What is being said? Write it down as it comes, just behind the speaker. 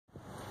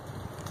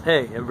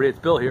Hey everybody, it's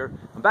Bill here.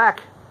 I'm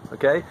back,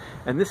 okay?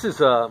 And this is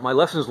my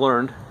lessons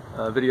learned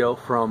video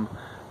from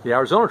the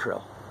Arizona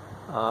Trail.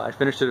 I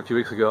finished it a few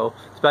weeks ago.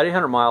 It's about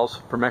 800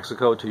 miles from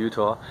Mexico to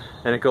Utah,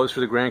 and it goes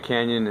through the Grand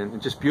Canyon,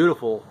 and just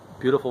beautiful,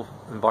 beautiful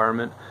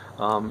environment.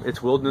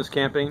 It's wilderness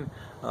camping.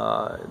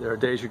 There are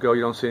days you go,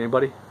 you don't see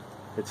anybody.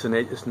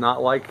 It's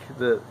not like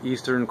the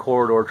Eastern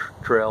Corridor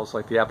trails,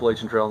 like the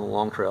Appalachian Trail and the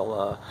Long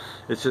Trail.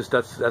 It's just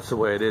that's the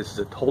way it is.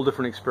 It's a whole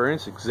different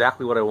experience.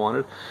 Exactly what I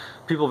wanted.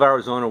 People of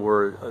Arizona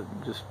were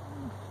just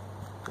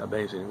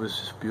amazing. It was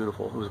just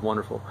beautiful. It was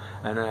wonderful.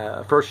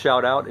 And first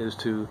shout out is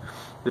to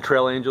the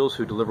trail angels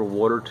who deliver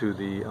water to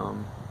the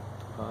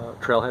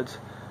trailheads.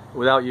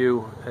 Without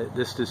you,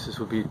 this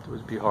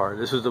would be hard.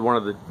 This was one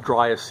of the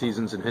driest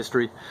seasons in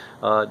history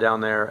down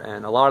there,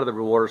 and a lot of the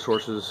water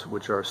sources,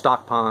 which are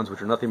stock ponds,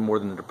 which are nothing more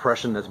than a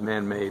depression that's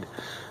man-made,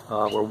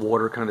 where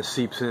water kind of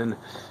seeps in,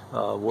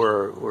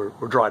 were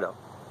dried up.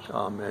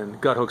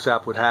 And Guthooks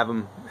app would have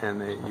them,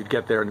 and you'd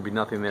get there and there'd be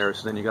nothing there.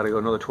 So then you got to go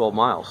another 12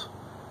 miles.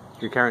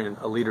 You're carrying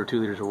a liter,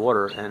 2 liters of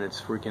water, and it's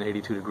freaking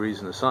 82 degrees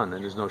in the sun,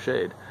 and there's no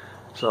shade.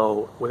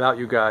 So without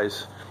you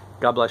guys,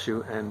 God bless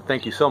you, and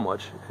thank you so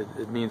much.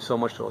 It means so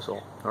much to us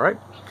all. All right?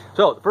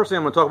 So the first thing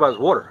I'm going to talk about is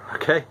water,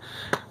 okay?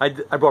 I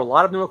brought a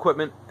lot of new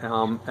equipment,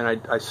 and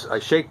I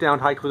shakedown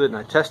hiked with it, and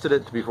I tested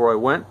it before I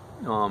went,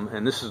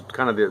 and this is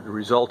kind of the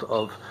result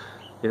of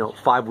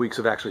 5 weeks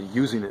of actually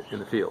using it in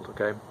the field,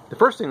 okay? The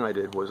first thing I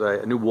did was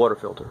a new water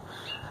filter.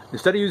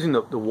 Instead of using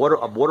a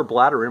water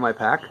bladder in my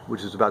pack,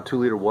 which is about 2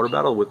 liter water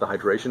bottle with the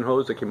hydration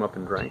hose that came up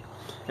and drank,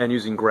 and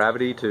using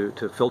gravity to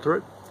filter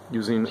it,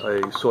 using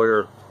a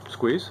Sawyer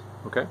Squeeze,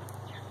 okay?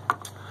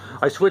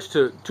 I switched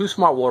to 2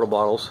 smart water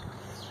bottles,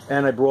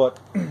 and I brought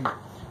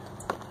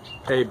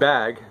a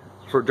bag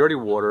for dirty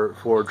water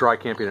for dry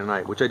camping at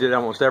night, which I did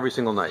almost every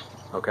single night,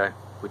 okay?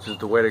 Which is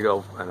the way to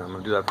go, and I'm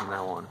going to do that from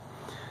now on.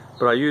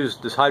 But I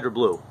used this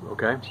HydroBlue,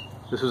 okay?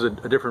 This was a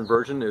different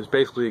version. It was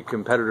basically a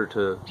competitor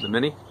to the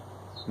Mini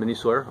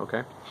Sawyer,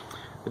 okay?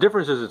 The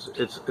difference is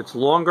it's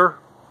longer,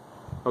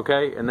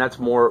 okay, and that's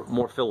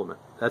more filament.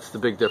 That's the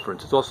big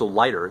difference. It's also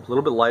lighter. It's a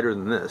little bit lighter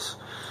than this,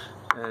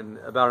 and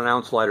about an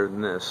ounce lighter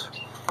than this.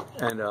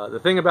 And the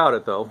thing about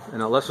it, though,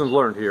 and a lesson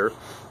learned here,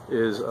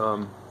 is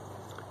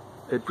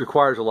it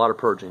requires a lot of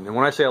purging. And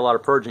when I say a lot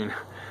of purging,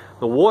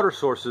 the water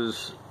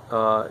sources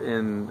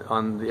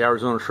on the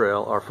Arizona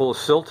Trail are full of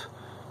silt,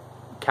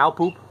 cow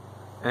poop,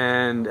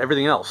 and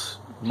everything else,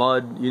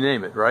 mud, you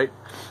name it, right?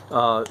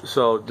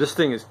 So this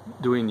thing is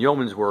doing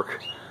yeoman's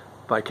work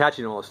by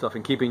catching all this stuff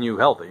and keeping you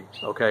healthy,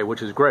 okay,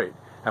 which is great.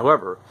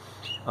 However,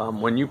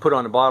 when you put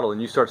on a bottle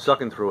and you start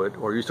sucking through it,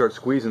 or you start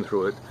squeezing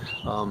through it,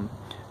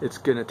 it's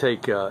gonna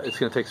take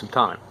some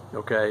time,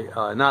 okay?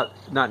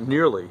 Not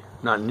nearly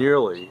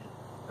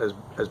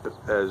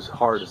as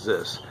hard as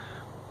this.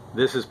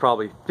 This is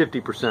probably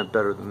 50%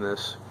 better than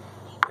this,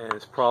 and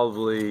it's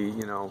probably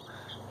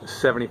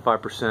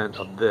 75%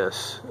 of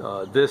this.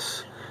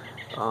 This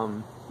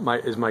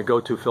is my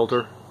go-to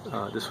filter.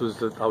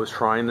 I was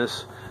trying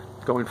this.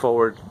 Going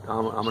forward,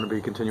 I'm going to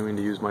be continuing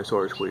to use my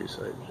Sawyer Squeeze.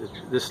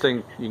 This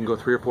thing, you can go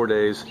 3 or 4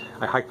 days.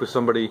 I hiked with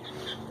somebody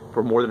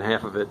for more than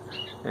half of it,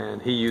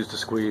 and he used the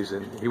squeeze,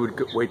 and he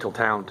would wait till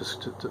town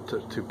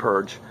to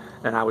purge,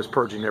 and I was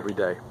purging every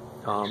day.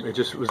 It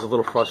just was a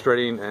little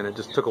frustrating, and it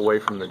just took away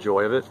from the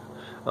joy of it.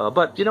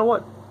 But you know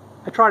what?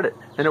 I tried it,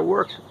 and it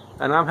worked,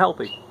 and I'm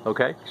healthy,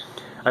 okay?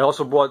 I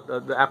also brought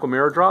the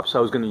Aquamira drops. I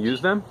was going to use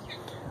them.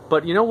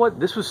 But you know what?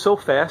 This was so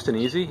fast and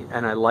easy,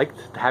 and I liked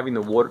having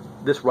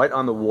this right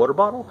on the water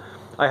bottle.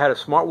 I had a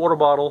smart water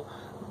bottle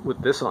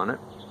with this on it,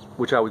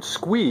 which I would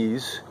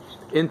squeeze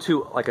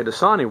into like a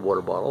Dasani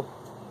water bottle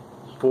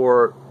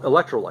for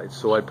electrolytes.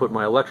 So I put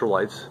my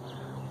electrolytes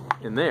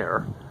in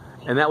there,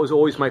 and that was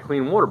always my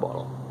clean water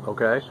bottle,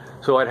 okay?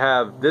 So I'd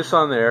have this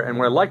on there, and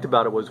what I liked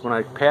about it was when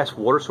I passed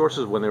water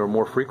sources when they were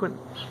more frequent,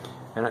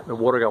 and the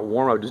water got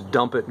warm, I would just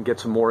dump it and get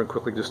some more and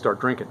quickly just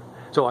start drinking.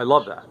 So I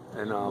love that,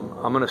 and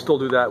I'm going to still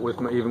do that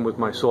even with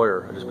my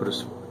Sawyer. I just put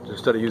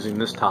instead of using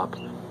this top,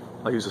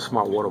 I'll use a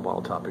smart water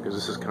bottle top, because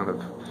this is kind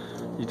of,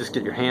 you just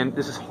get your hand,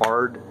 this is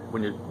hard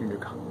when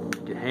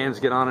your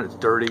hands get on it, it's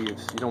dirty, you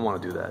don't want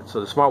to do that.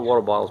 So the smart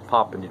water bottles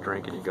pop and you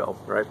drink and you go,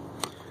 right?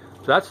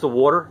 So that's the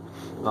water,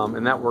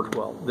 and that worked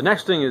well. The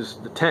next thing is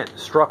the tent,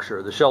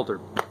 structure, the shelter.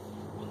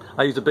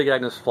 I used a Big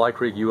Agnes Fly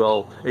Creek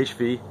UL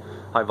HV,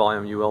 high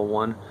volume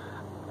UL1.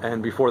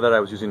 And before that, I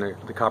was using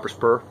the Copper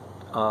Spur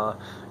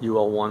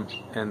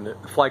UL1, and the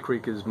Fly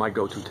Creek is my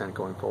go-to tent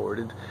going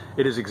forward.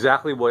 It is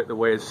exactly the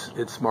way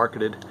it's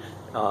marketed,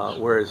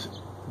 whereas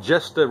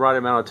just the right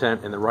amount of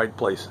tent in the right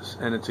places,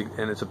 and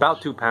it's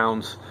about 2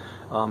 pounds,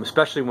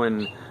 especially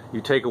when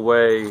you take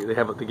away. They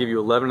give you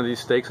 11 of these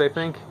stakes, I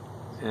think,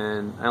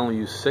 and I only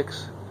use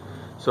 6.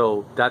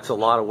 So that's a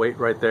lot of weight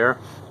right there,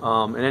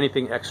 and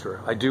anything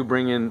extra. I do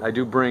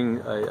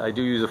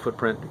use a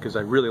footprint because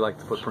I really like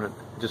the footprint.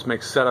 It just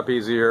makes setup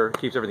easier,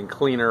 keeps everything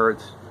cleaner.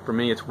 For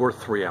me, it's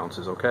worth 3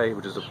 ounces, okay,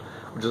 which is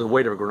the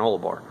weight of a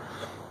granola bar.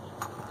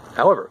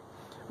 However,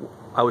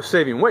 I was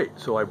saving weight,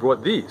 so I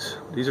brought these.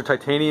 These are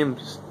titanium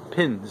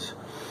pins,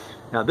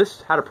 Now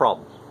this had a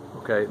problem,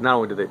 okay? Not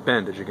only did they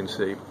bend, as you can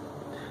see,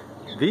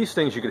 these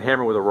things you can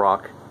hammer with a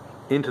rock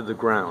into the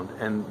ground,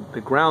 and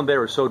the ground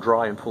there is so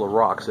dry and full of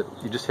rocks that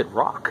you just hit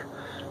rock.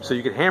 So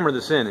you could hammer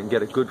this in and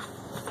get a good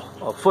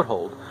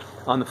foothold.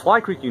 On the Fly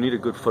Creek, you need a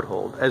good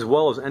foothold, as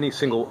well as any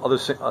single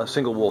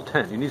wall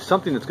tent. You need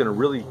something that's going to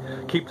really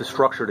keep the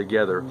structure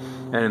together.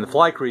 And in the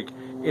Fly Creek,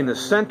 in the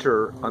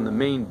center, on the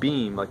main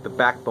beam, like the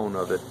backbone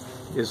of it,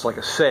 is like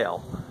a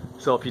sail.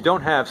 So if you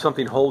don't have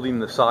something holding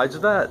the sides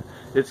of that,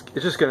 it's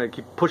just going to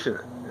keep pushing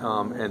it.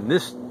 And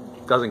this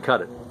doesn't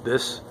cut it.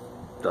 This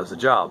does the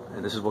job,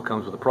 and this is what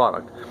comes with the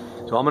product.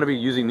 So I'm going to be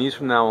using these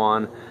from now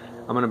on.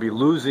 I'm going to be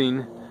losing.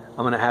 I'm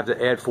going to have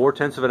to add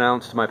 4/10 of an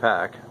ounce to my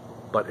pack,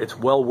 but it's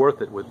well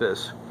worth it with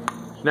this.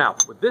 Now,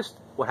 with this,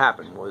 what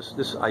happened was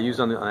this I used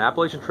on the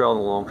Appalachian Trail and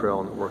the Long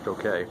Trail, and it worked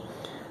okay.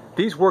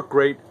 These work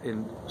great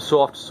in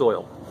soft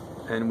soil,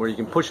 and where you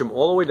can push them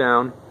all the way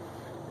down,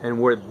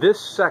 and where this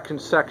section,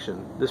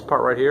 this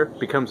part right here,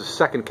 becomes a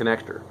second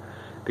connector.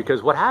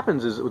 Because what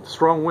happens is with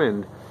strong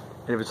wind,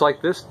 and if it's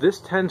like this, this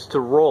tends to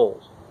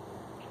roll.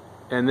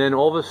 And then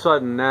all of a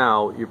sudden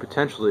now,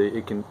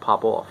 it can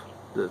pop off,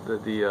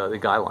 the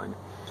guy line.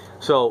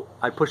 So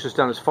I pushed this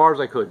down as far as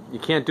I could. You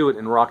can't do it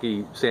in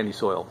rocky, sandy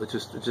soil. It's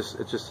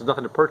just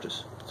nothing to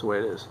purchase. It's the way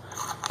it is.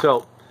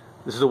 So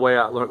this is the way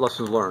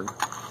lessons learned.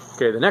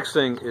 Okay, the next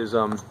thing is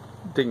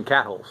digging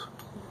cat holes.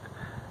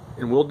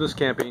 In wilderness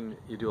camping,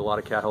 you do a lot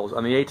of cat holes.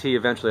 On the AT,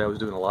 eventually I was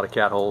doing a lot of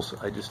cat holes.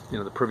 I just,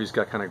 the privies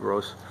got kind of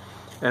gross.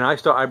 And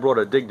I brought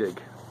a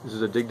dig. This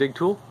is a dig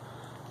tool.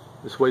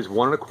 This weighs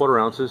 1 1/4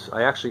 ounces.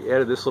 I actually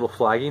added this little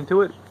flagging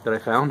to it that I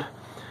found.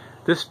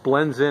 This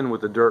blends in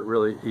with the dirt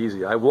really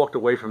easy. I walked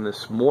away from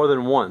this more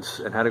than once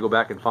and had to go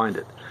back and find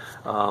it.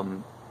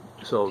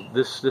 So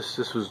this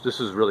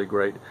was really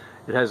great.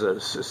 It has a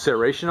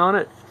serration on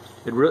it.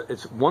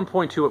 It's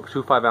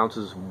 1.25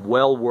 ounces,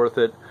 well worth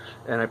it.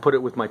 And I put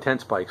it with my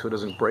tent spike so it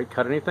doesn't break,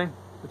 cut anything.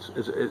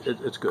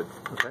 It's good.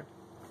 Okay.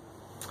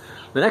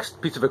 The next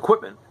piece of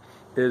equipment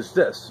is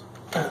this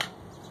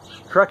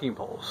trekking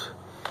poles.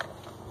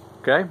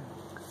 Okay,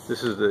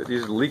 these are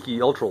the leaky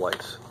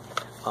ultralights.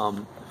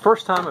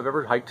 First time I've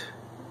ever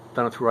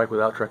done a through hike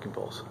without trekking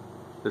poles.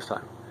 This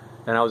time,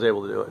 and I was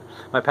able to do it.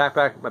 My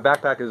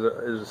backpack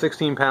is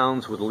 16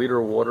 pounds with a liter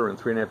of water and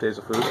 3.5 days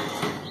of food,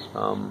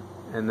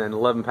 and then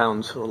 11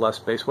 pounds or less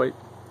base weight.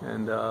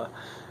 And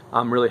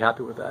I'm really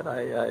happy with that.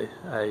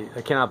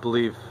 I cannot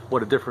believe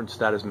what a difference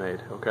that has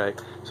made. Okay,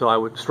 so I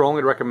would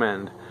strongly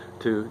recommend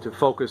to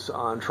focus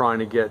on trying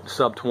to get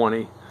sub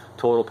 20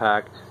 total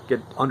pack, get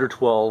under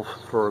 12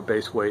 for a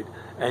base weight,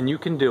 and you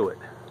can do it.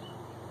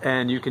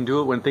 And you can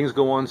do it when things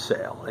go on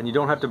sale, and you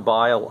don't have to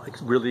buy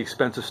really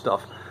expensive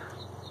stuff.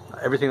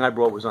 Everything I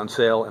brought was on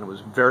sale, and it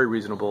was very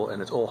reasonable,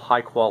 and it's all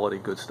high quality,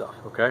 good stuff.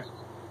 Okay,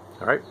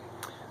 all right.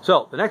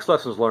 So the next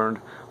lessons learned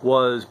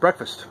was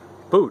breakfast,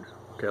 food.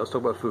 Okay, let's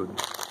talk about food.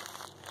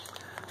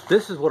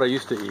 This is what I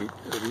used to eat.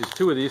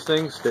 Two of these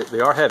things, they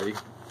are heavy.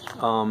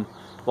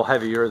 Well,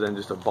 heavier than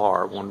just a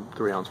bar, 1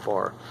 3-ounce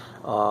bar.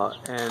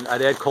 And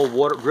I'd add cold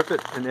water, grip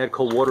it, and add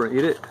cold water and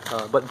eat it.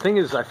 But the thing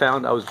is, I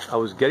found I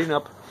was getting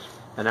up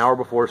an hour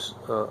before,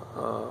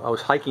 I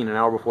was hiking an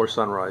hour before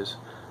sunrise,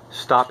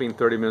 stopping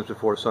 30 minutes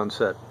before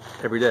sunset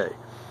every day.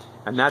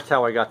 And that's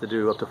how I got to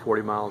do up to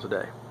 40 miles a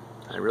day.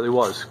 And it really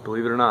was,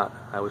 believe it or not.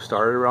 I was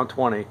started around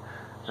 20,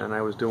 and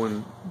I was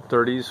doing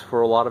 30s for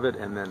a lot of it,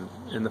 and then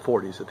in the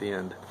 40s at the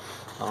end.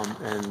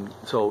 And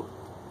so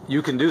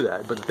you can do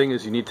that, but the thing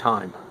is, you need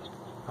time.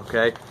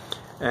 Okay,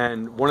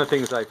 and one of the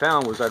things I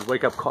found was I'd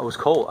wake up, I was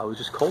cold. I was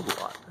just cold a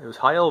lot. It was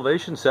high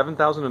elevation,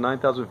 7,000 to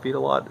 9,000 feet a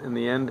lot in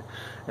the end,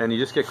 and you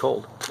just get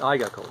cold. I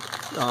got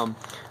cold.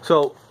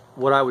 So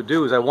what I would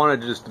do is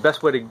the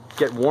best way to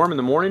get warm in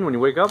the morning when you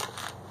wake up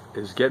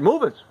is get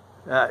moving.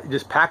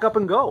 Just pack up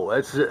and go.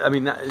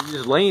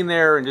 Just laying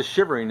there and just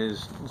shivering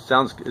is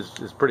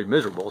pretty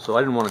miserable. So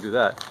I didn't want to do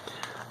that.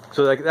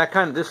 So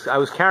I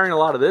was carrying a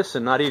lot of this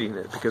and not eating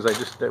it because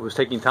it was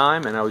taking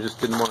time, and I just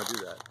didn't want to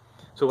do that.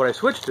 So what I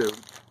switched to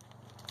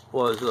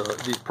was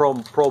these pro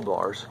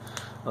bars.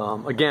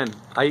 Again,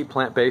 I eat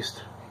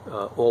plant-based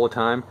all the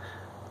time.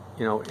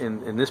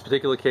 In this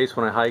particular case,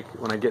 when I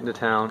get into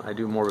town, I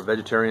do more of a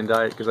vegetarian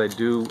diet because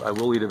I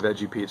will eat a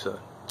veggie pizza.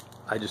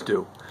 I just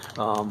do.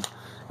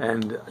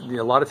 And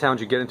a lot of towns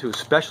you get into,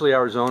 especially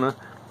Arizona,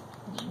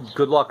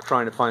 good luck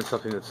trying to find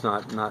something that's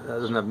that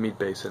doesn't have meat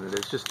base in it.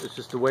 It's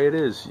just the way it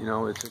is.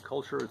 It's the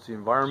culture, it's the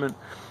environment.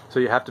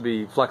 So you have to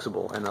be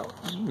flexible.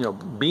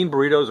 And bean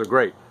burritos are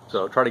great.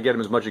 So try to get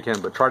them as much as you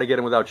can, but try to get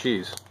them without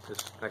cheese.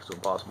 It's next to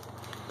impossible.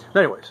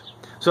 Anyways,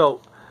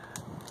 so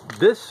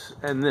this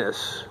and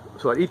this.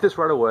 So I eat this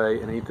right away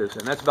and I eat this,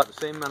 and that's about the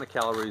same amount of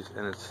calories,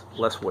 and it's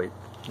less weight.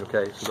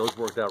 Okay, so those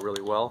worked out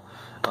really well.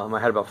 I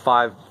had about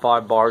five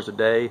bars a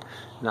day,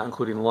 not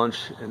including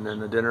lunch and then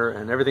the dinner,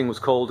 and everything was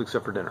cold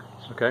except for dinner.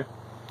 Okay.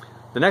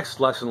 The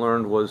next lesson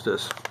learned was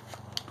this.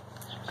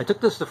 I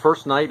took this the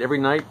first night. Every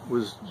night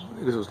because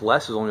it was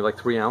less. It was only like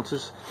 3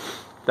 ounces.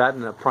 That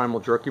and a primal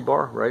jerky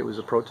bar, right, was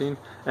a protein.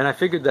 And I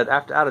figured that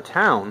after out of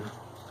town,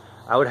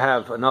 I would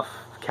have enough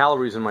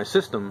calories in my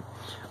system,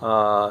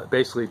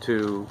 basically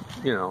to,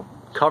 you know,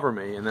 cover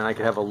me, and then I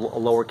could have a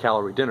lower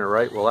calorie dinner,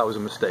 right? Well, that was a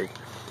mistake,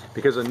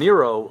 because a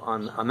Nero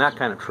on that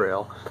kind of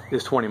trail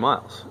is 20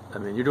 miles. I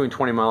mean, you're doing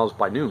 20 miles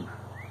by noon,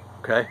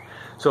 okay?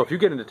 So if you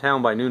get into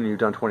town by noon and you've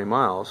done 20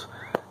 miles,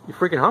 you're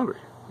freaking hungry.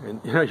 And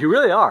you know, you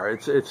really are.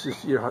 It's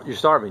you're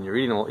starving.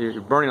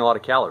 You're burning a lot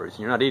of calories,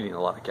 and you're not eating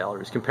a lot of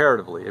calories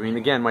comparatively. I mean,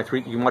 again,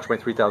 you can watch my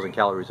 3,000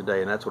 calories a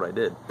day, and that's what I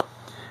did.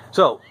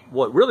 So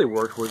what really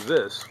worked was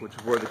this, which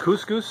were the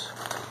couscous.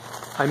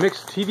 I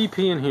mixed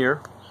TVP in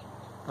here,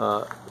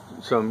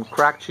 some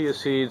cracked chia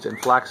seeds and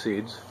flax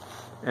seeds,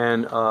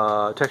 and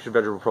textured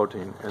vegetable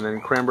protein, and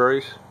then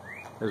cranberries,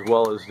 as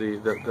well as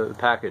the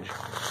package.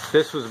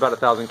 This was about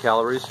 1,000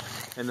 calories.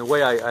 And the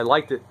way I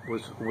liked it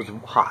was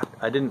hot.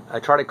 I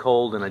tried it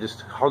cold, and I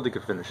just hardly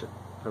could finish it.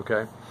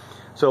 Okay,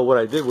 so what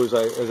I did was,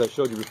 as I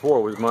showed you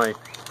before, was my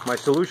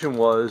solution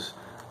was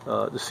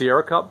the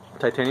Sierra cup,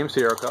 titanium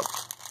Sierra cup,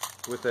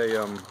 with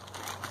a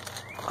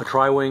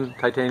tri-wing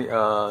titanium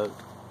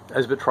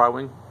Esbit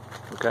tri-wing.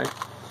 Okay,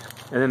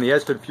 and then the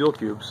Esbit fuel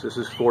cubes. This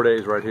is 4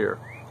 days right here.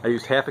 I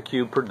used half a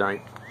cube per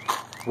night.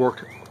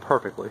 Worked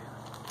perfectly.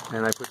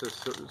 And I put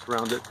this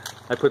around it.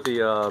 I put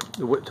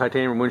the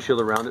titanium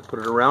windshield around it, put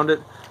it around it,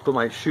 put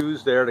my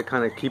shoes there to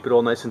kind of keep it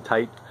all nice and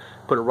tight,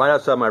 put it right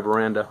outside my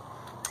veranda,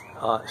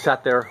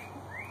 sat there,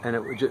 and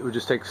it would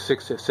just take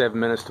 6 to 7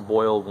 minutes to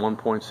boil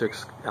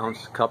 1.6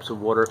 ounce cups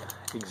of water,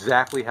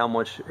 exactly how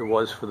much it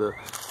was for the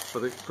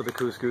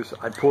couscous.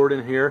 I pour it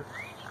in here.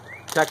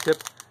 Tech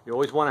tip, you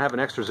always want to have an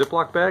extra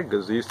Ziploc bag,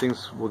 because these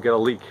things will get a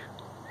leak.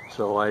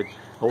 So I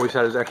always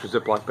had an extra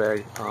Ziploc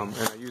bag,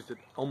 and I used it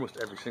almost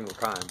every single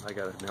time I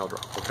got a mail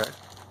drop, okay?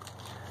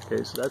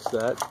 Okay, so that's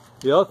that.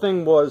 The other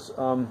thing was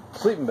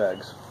sleeping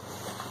bags.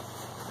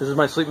 This is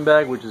my sleeping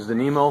bag, which is the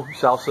Nemo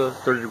Salsa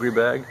 30-degree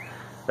bag.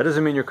 That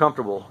doesn't mean you're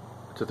comfortable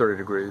to 30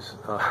 degrees,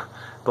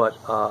 but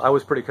I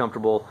was pretty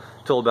comfortable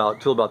till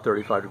about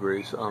 35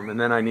 degrees, and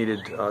then I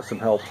needed some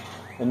help,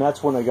 and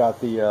that's when I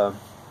got the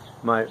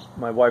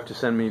my wife to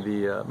send me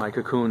the my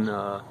Cocoon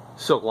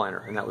silk liner,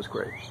 and that was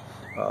great.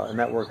 And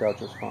that worked out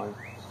just fine.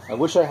 I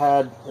wish I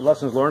had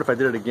lessons learned. If I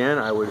did it again,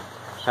 I would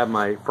have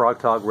my Frog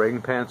Tog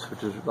ragging pants,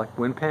 which is like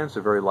wind pants.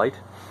 They're very light,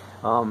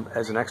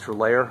 as an extra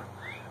layer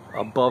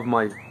above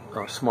my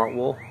smart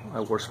wool.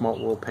 I wore smart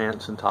wool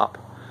pants and top,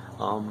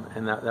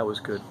 and that was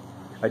good.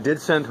 I did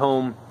send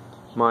home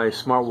my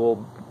smart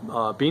wool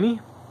beanie.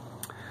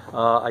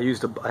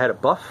 I had a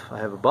buff. I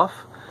have a buff,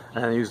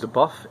 and I used a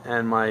buff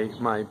and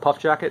my puff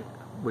jacket,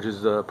 which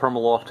is the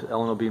Permaloft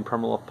L&O Bean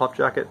Permaloft puff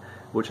jacket,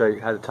 which I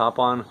had a top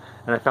on,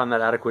 and I found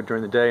that adequate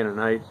during the day and at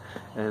night.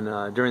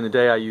 And during the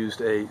day, I used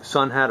a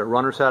sun hat, a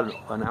runner's hat,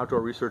 an outdoor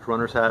research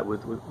runner's hat,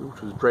 which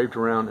was draped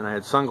around, and I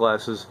had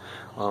sunglasses.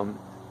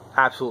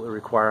 Absolutely a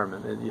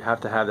requirement. You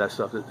have to have that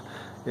stuff.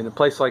 In a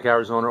place like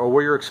Arizona, or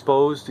where you're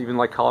exposed, even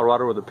like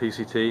Colorado or the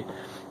PCT,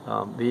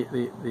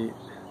 the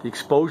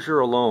exposure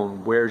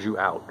alone wears you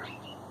out.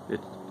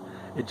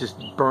 It just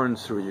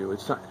burns through you.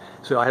 It's not.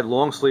 So I had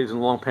long sleeves and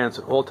long pants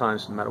at all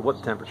times, no matter what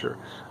the temperature,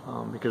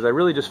 because I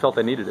really just felt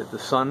I needed it. The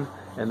sun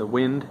and the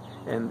wind,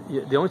 and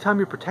the only time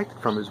you're protected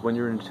from it is when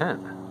you're in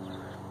tent.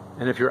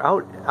 And if you're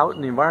out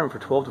in the environment for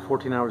 12 to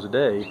 14 hours a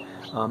day,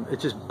 it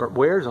just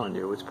wears on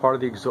you. It's part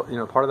of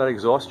the part of that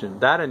exhaustion.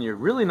 That, and you're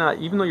really not,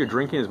 even though you're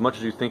drinking as much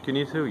as you think you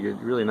need to, you're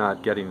really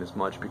not getting as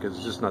much, because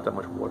there's just not that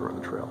much water on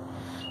the trail.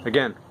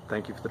 Again,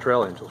 thank you for the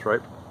Trail Angels,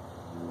 right?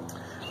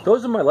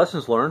 Those are my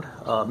lessons learned.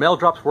 Mail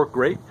drops work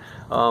great.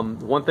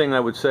 One thing I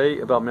would say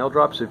about mail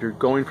drops, if you're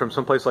going from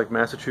someplace like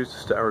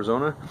Massachusetts to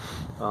Arizona,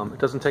 it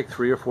doesn't take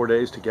 3 or 4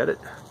 days to get it.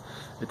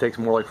 It takes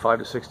more like 5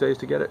 to 6 days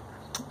to get it.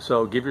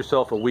 So give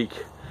yourself a week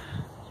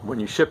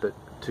when you ship it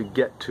to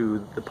get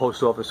to the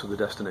post office or the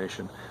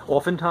destination.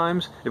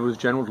 Oftentimes, if it was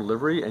general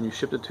delivery and you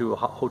shipped it to a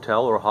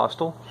hotel or a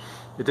hostel,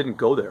 it didn't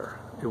go there.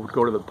 It would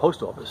go to the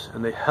post office,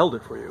 and they held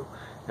it for you.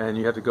 And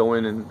you have to go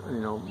in, and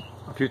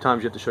a few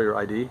times you have to show your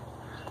ID.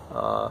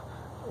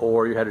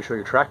 Or you had to show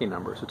your tracking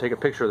number. So take a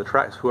picture of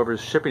the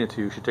whoever's shipping it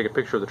to you should take a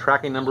picture of the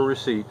tracking number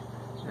receipt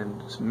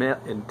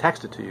and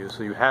text it to you,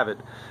 so you have it.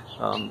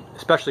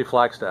 Especially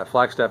Flagstaff.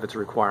 Flagstaff, it's a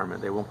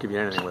requirement. They won't give you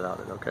anything without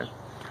it. Okay.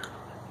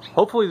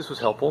 Hopefully this was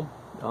helpful.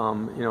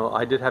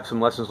 I did have some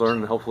lessons learned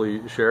and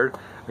hopefully shared.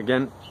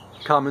 Again,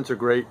 comments are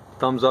great.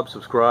 Thumbs up,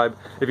 subscribe.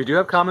 If you do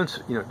have comments,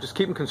 just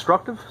keep them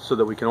constructive so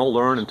that we can all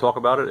learn and talk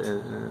about it.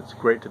 And it's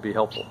great to be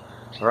helpful.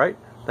 All right.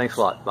 Thanks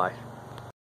a lot. Bye.